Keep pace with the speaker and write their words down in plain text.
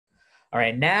All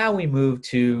right, now we move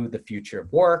to the future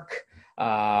of work.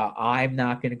 I'm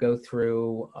not going to go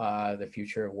through the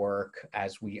future of work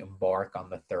as we embark on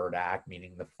the third act,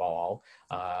 meaning the fall,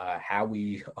 how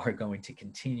we are going to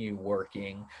continue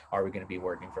working. Are we going to be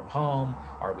working from home?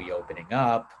 Are we opening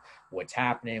up? What's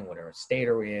happening? What state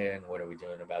are we in? What are we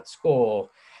doing about school?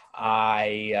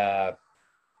 I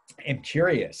am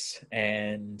curious,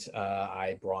 and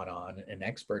I brought on an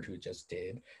expert who just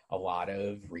did a lot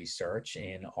of research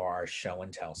in our show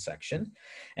and tell section,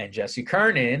 and Jessie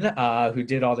Kernan, who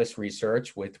did all this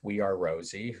research with We Are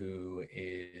Rosie, who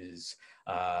is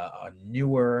a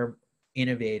newer,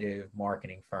 innovative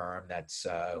marketing firm that's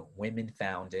women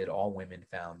founded, all women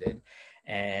founded.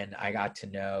 And I got to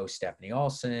know Stephanie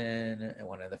Olson,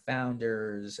 one of the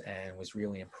founders, and was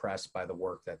really impressed by the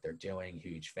work that they're doing,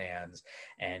 huge fans.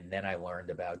 And then I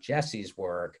learned about Jessie's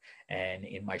work. And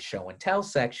in my show and tell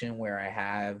section, where I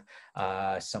have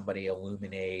somebody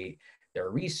illuminate their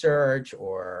research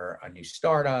or a new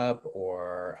startup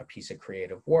or a piece of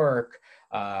creative work,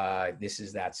 this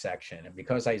is that section. And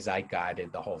because I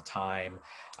zeitguided the whole time,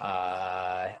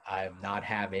 I'm not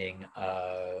having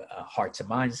a Hearts and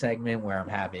Minds segment where I'm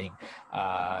having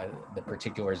the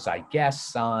particular Zeit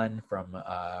guests on from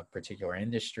particular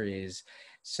industries.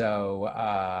 So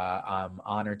I'm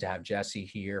honored to have Jessie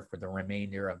here for the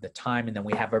remainder of the time. And then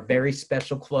we have a very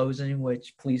special closing,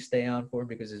 which please stay on for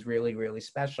because it's really, really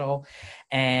special.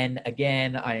 And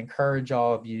again, I encourage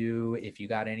all of you, if you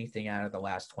got anything out of the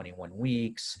last 21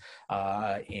 weeks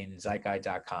in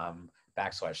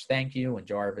zeitguide.com/thank you. And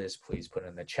Jarvis, please put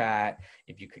in the chat.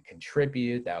 If you could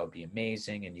contribute, that would be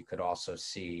amazing. And you could also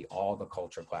see all the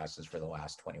culture classes for the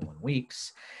last 21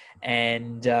 weeks.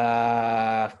 And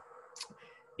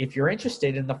if you're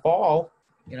interested in the fall,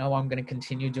 I'm going to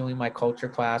continue doing my culture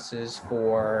classes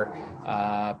for,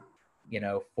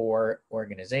 for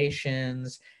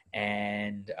organizations,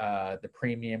 and the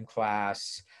premium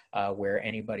class where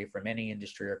anybody from any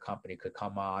industry or company could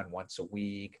come on once a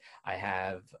week. I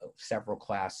have several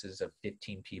classes of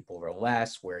 15 people or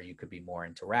less where you could be more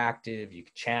interactive. You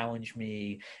could challenge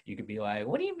me. You could be like,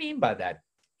 what do you mean by that?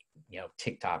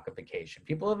 TikTokification.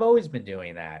 People have always been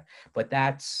doing that, but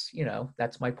that's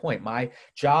my point. My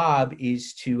job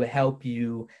is to help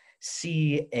you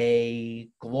see a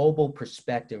global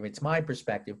perspective. It's my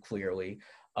perspective, clearly,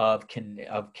 of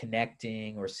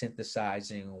connecting or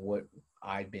synthesizing what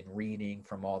I've been reading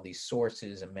from all these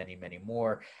sources and many, many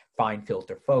more. Find,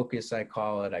 filter, focus, I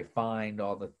call it. I find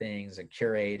all the things and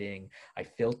curating. I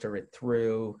filter it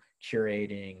through,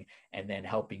 curating, and then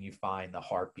helping you find the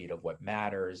heartbeat of what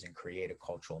matters and create a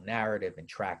cultural narrative and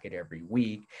track it every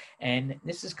week. And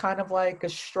this is kind of like a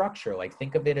structure. Like,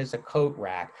 think of it as a coat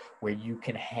rack where you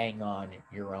can hang on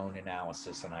your own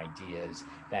analysis and ideas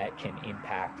that can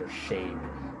impact or shape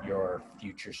your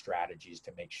future strategies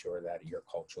to make sure that you're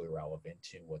culturally relevant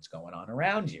to what's going on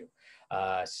around you.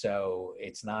 So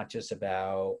it's not just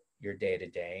about your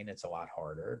day-to-day, and it's a lot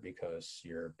harder because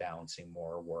you're balancing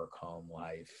more work, home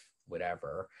life,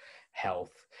 whatever,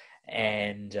 health.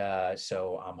 And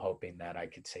so I'm hoping that I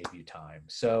could save you time.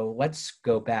 So let's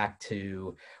go back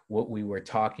to what we were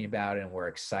talking about and we're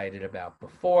excited about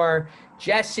before.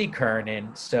 Jessie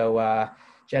Kernan. So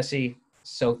Jessie,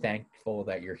 so thankful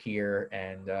that you're here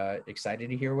and excited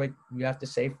to hear what you have to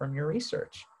say from your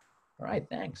research. All right,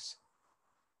 thanks.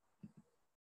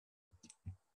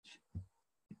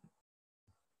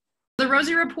 The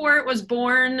Rosie Report was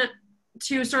born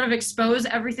to sort of expose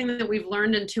everything that we've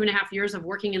learned in 2.5 years of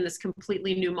working in this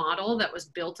completely new model that was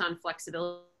built on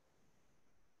flexibility.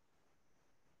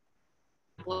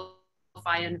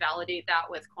 Amplify and validate that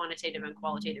with quantitative and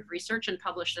qualitative research and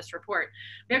publish this report.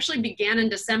 We actually began in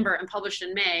December and published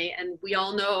in May, and we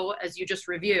all know, as you just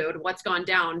reviewed, what's gone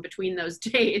down between those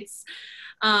dates.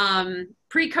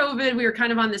 Pre-COVID, we were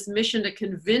kind of on this mission to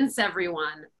convince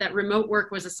everyone that remote work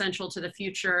was essential to the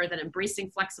future, that embracing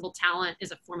flexible talent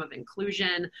is a form of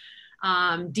inclusion,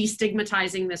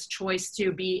 destigmatizing this choice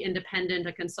to be independent,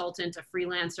 a consultant, a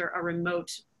freelancer, a remote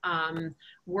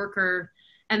worker.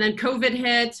 And then COVID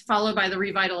hit, followed by the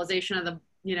revitalization of the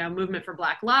movement for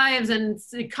Black Lives, and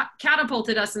it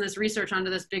catapulted us in this research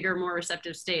onto this bigger, more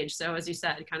receptive stage. So as you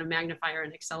said, kind of magnifier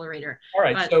and accelerator. All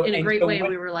right, but so, in a great way,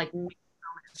 we were like,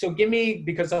 so give me,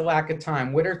 because of lack of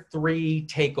time, what are 3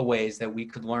 takeaways that we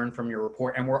could learn from your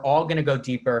report? And we're all going to go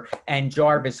deeper. And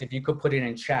Jarvis, if you could put it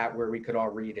in chat where we could all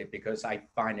read it, because I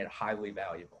find it highly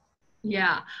valuable.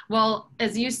 Yeah, well,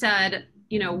 as you said,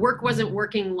 work wasn't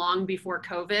working long before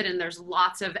COVID, and there's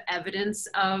lots of evidence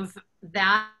of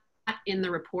that in the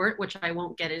report, which I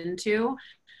won't get into.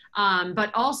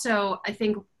 But also, I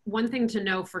think one thing to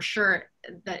know for sure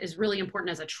that is really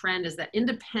important as a trend is that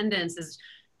independence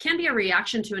can be a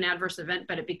reaction to an adverse event,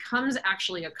 but it becomes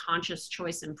actually a conscious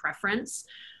choice and preference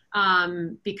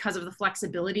because of the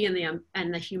flexibility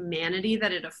and the humanity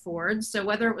that it affords. So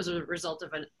whether it was a result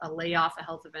of a layoff, a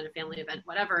health event, a family event,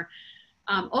 whatever,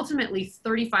 ultimately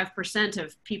 35%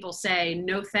 of people say,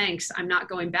 no thanks, I'm not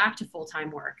going back to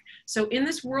full-time work. So in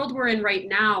this world we're in right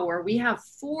now, where we have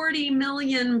 40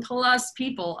 million plus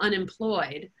people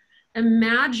unemployed,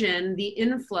 imagine the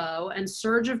inflow and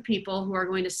surge of people who are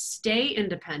going to stay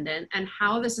independent and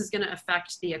how this is going to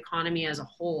affect the economy as a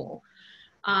whole.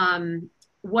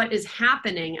 What is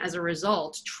happening as a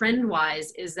result,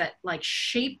 trend-wise, is that like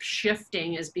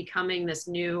shape-shifting is becoming this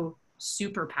new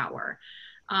superpower.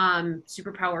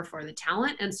 Superpower for the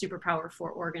talent and superpower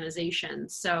for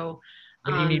organizations. So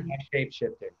what do you mean by shape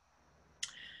shifting?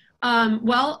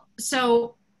 Well,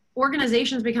 so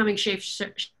organizations becoming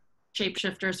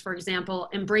shapeshifters, for example,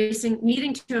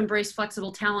 needing to embrace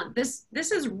flexible talent. This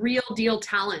is real deal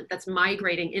talent that's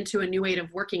migrating into a new way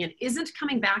of working and isn't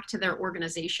coming back to their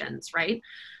organizations, right?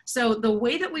 So the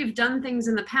way that we've done things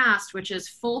in the past, which is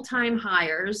full-time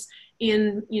hires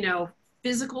in,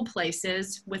 physical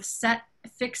places with set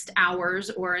fixed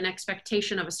hours or an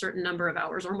expectation of a certain number of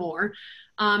hours or more,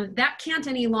 that can't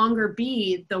any longer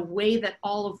be the way that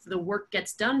all of the work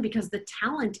gets done because the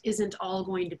talent isn't all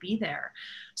going to be there.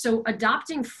 So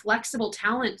adopting flexible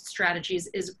talent strategies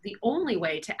is the only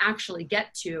way to actually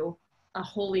get to a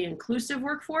wholly inclusive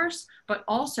workforce, but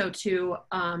also to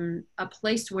a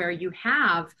place where you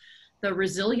have the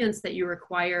resilience that you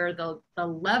require, the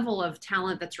level of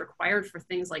talent that's required for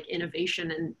things like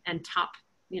innovation and top,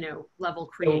 level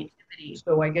creativity.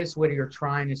 So I guess what you're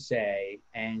trying to say,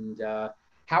 and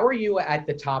how are you at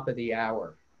the top of the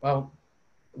hour? Well,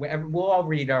 we'll all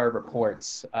read our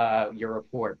reports, your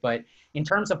report, but in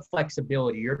terms of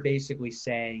flexibility, you're basically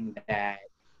saying that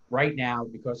right now,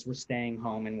 because we're staying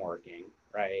home and working,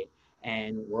 right?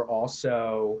 And we're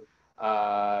also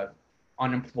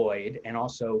unemployed, and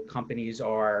also companies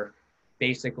are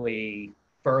basically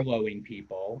furloughing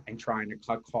people and trying to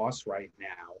cut costs right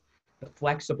now. The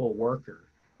flexible worker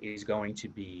is going to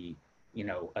be,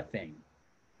 a thing.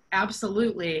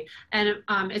 Absolutely. And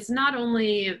it's not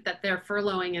only that they're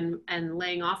furloughing and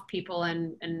laying off people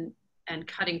and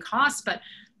cutting costs, but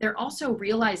they're also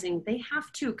realizing they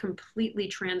have to completely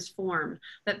transform,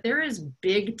 that there is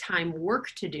big time work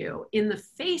to do in the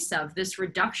face of this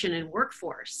reduction in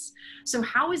workforce. So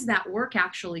how is that work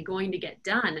actually going to get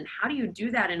done? And how do you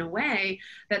do that in a way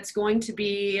that's going to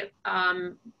be,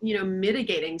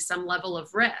 mitigating some level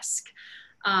of risk?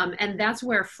 And that's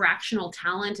where fractional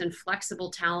talent and flexible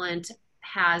talent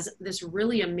has this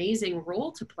really amazing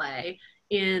role to play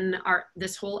in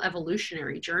this whole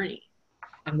evolutionary journey.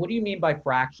 And what do you mean by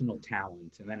fractional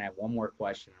talent? And then I have one more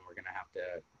question and we're going to have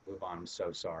to move on. I'm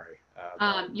so sorry.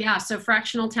 So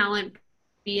fractional talent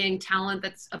being talent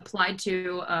that's applied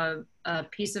to a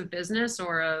piece of business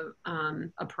or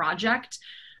a project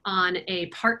on a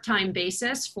part-time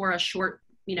basis for a short,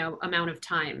 amount of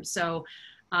time. So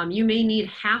you may need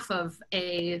half of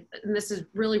and this is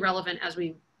really relevant as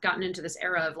we've gotten into this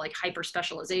era of like hyper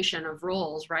specialization of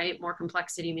roles, right? More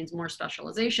complexity means more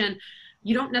specialization.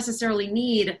 You don't necessarily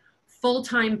need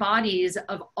full-time bodies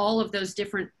of all of those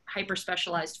different hyper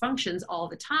specialized functions all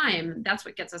the time. That's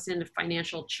what gets us into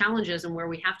financial challenges and where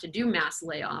we have to do mass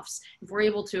layoffs. If we're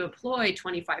able to employ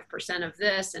 25% of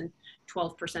this and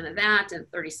 12% of that and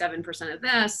 37% of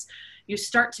this, you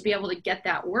start to be able to get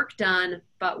that work done,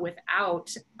 but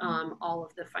without all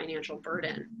of the financial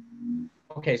burden.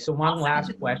 Okay, so one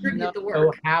last question.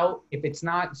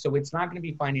 So it's not going to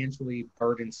be financially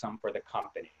burdensome for the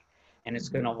company, and it's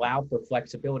going to allow for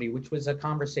flexibility, which was a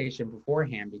conversation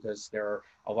beforehand, because there are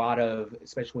a lot of,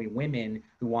 especially women,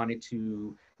 who wanted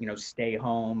to, stay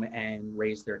home and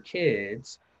raise their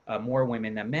kids, more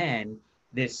women than men.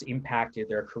 This impacted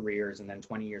their careers, and then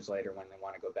 20 years later, when they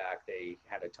want to go back, they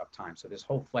had a tough time. So this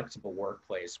whole flexible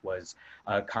workplace was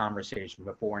a conversation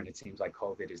before, and it seems like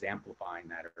COVID is amplifying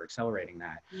that or accelerating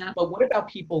that. Yeah. But what about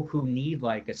people who need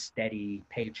like a steady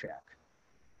paycheck?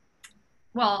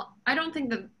 Well, I don't think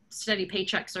the steady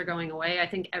paychecks are going away. I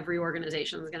think every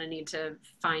organization is going to need to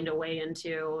find a way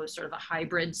into sort of a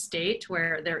hybrid state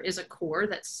where there is a core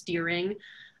that's steering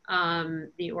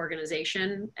the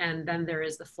organization, and then there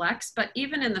is the flex. But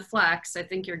even in the flex, I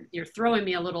think you're throwing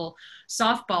me a little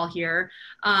softball here.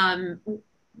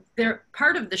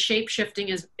 Part of the shape shifting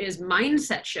is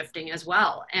mindset shifting as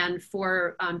well. And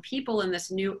for people in this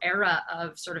new era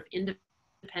of sort of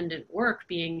independent work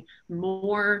being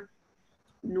more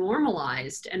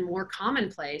normalized and more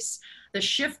commonplace, the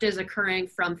shift is occurring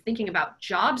from thinking about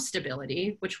job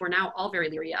stability, which we're now all very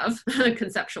leery of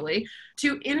conceptually,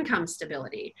 to income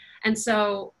stability. And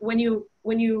so when you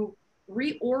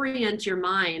reorient your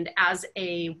mind as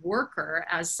a worker,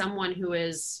 as someone who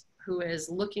is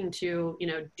looking to,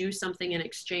 do something in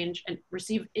exchange and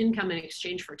receive income in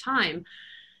exchange for time,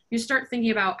 you start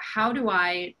thinking about what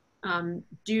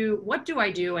do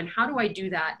I do and how do I do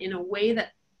that in a way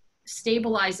that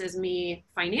stabilizes me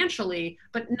financially,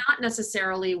 but not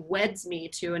necessarily weds me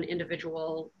to an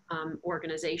individual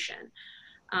organization.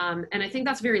 And I think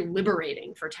that's very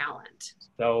liberating for talent.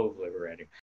 So liberating.